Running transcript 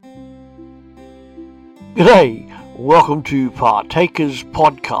G'day, welcome to Partakers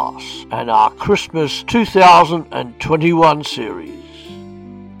Podcast and our Christmas 2021 series.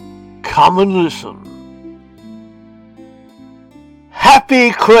 Come and listen.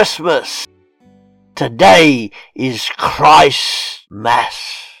 Happy Christmas! Today is Christ's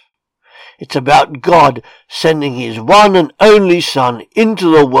Mass. It's about God sending His one and only Son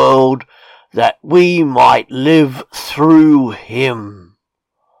into the world that we might live through Him.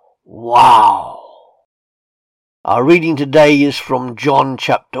 Wow! Our reading today is from John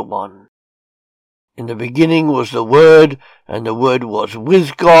chapter 1. In the beginning was the Word, and the Word was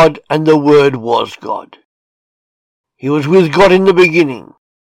with God, and the Word was God. He was with God in the beginning.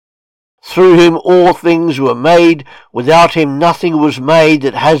 Through Him all things were made. Without Him nothing was made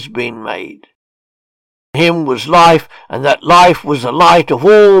that has been made. In Him was life, and that life was the light of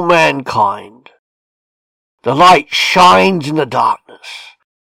all mankind. The light shines in the darkness,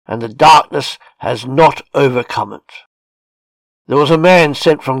 and the darkness has not overcome it. There was a man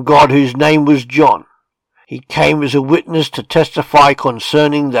sent from God whose name was John. He came as a witness to testify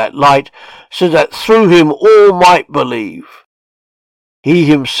concerning that light, so that through him all might believe. He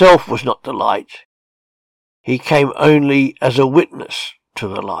himself was not the light. He came only as a witness to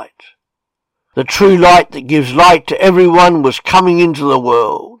the light. The true light that gives light to everyone was coming into the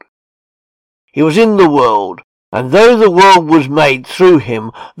world. He was in the world, and though the world was made through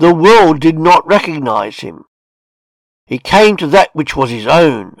him, the world did not recognize him. He came to that which was his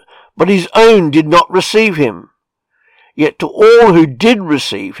own, but his own did not receive him. Yet to all who did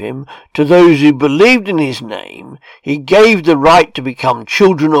receive him, to those who believed in his name, he gave the right to become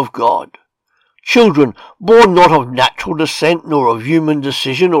children of God. Children born not of natural descent, nor of human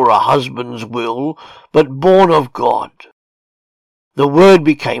decision or a husband's will, but born of God. The Word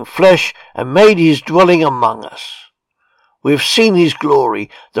became flesh and made his dwelling among us. We have seen his glory,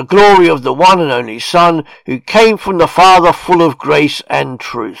 the glory of the one and only Son, who came from the Father full of grace and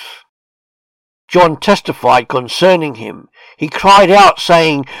truth. John testified concerning him. He cried out,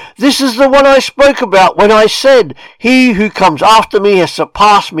 saying, "This is the one I spoke about when I said, 'He who comes after me has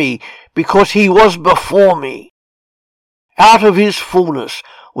surpassed me, because he was before me.'" Out of his fullness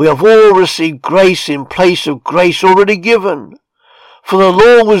we have all received grace in place of grace already given. For the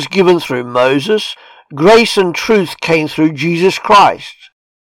law was given through Moses, grace and truth came through Jesus Christ.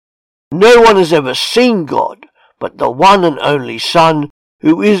 No one has ever seen God, but the one and only Son,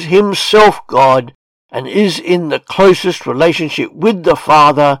 who is himself God and is in the closest relationship with the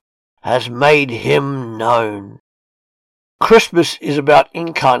Father, has made him known. Christmas is about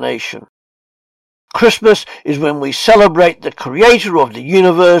incarnation. Christmas is when we celebrate the Creator of the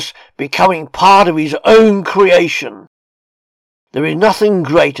universe becoming part of his own creation. There is nothing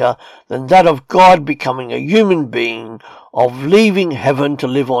greater than that of God becoming a human being, of leaving heaven to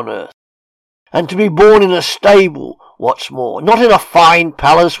live on earth, and to be born in a stable, what's more, not in a fine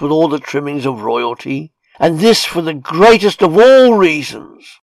palace with all the trimmings of royalty, and this for the greatest of all reasons: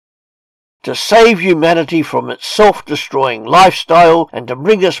 to save humanity from its self-destroying lifestyle and to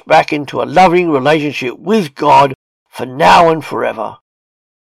bring us back into a loving relationship with God for now and forever.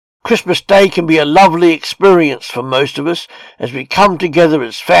 Christmas Day can be a lovely experience for most of us as we come together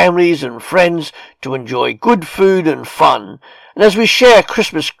as families and friends to enjoy good food and fun, and as we share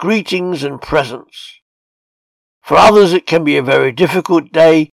Christmas greetings and presents. For others it can be a very difficult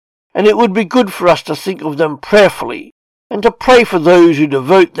day, and it would be good for us to think of them prayerfully and to pray for those who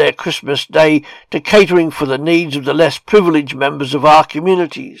devote their Christmas Day to catering for the needs of the less privileged members of our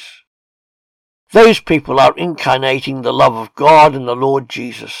communities. Those people are incarnating the love of God and the Lord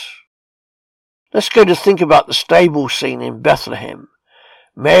Jesus. Let's go to think about the stable scene in Bethlehem.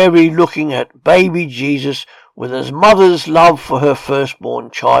 Mary looking at baby Jesus with his mother's love for her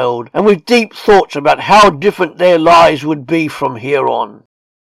firstborn child, and with deep thoughts about how different their lives would be from here on.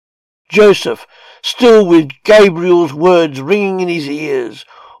 Joseph, still with Gabriel's words ringing in his ears,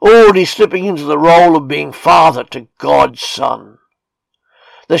 already slipping into the role of being father to God's Son.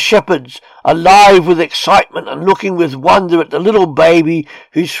 The shepherds, alive with excitement and looking with wonder at the little baby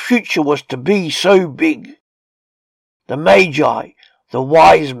whose future was to be so big. The Magi, the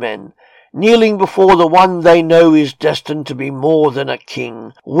wise men, kneeling before the one they know is destined to be more than a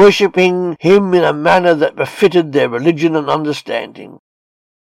king, worshipping him in a manner that befitted their religion and understanding.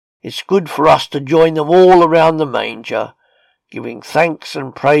 It's good for us to join them all around the manger, giving thanks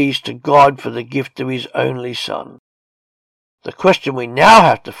and praise to God for the gift of his only Son. The question we now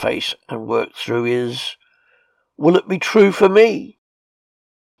have to face and work through is, will it be true for me?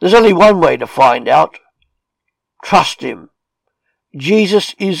 There's only one way to find out. Trust him.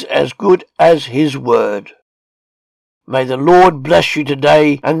 Jesus is as good as his word. May the Lord bless you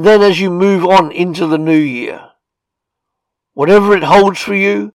today, and then as you move on into the new year. Whatever it holds for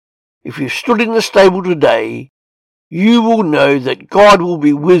you, if you stood in the stable today, you will know that God will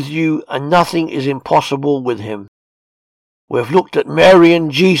be with you and nothing is impossible with him. We've looked at Mary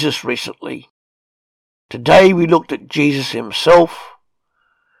and Jesus recently. Today we looked at Jesus himself.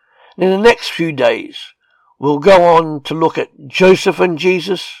 And in the next few days, we'll go on to look at Joseph and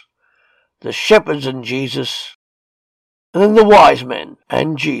Jesus, the shepherds and Jesus, and then the wise men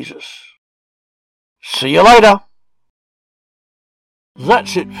and Jesus. See you later.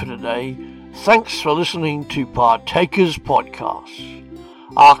 That's it for today. Thanks for listening to Partakers Podcast.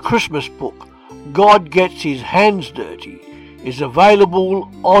 Our Christmas book, God Gets His Hands Dirty, is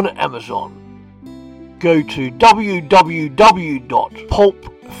available on Amazon. Go to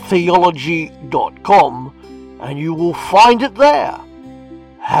www.pulptheology.com and you will find it there.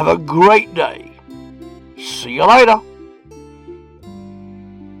 Have a great day. See you later.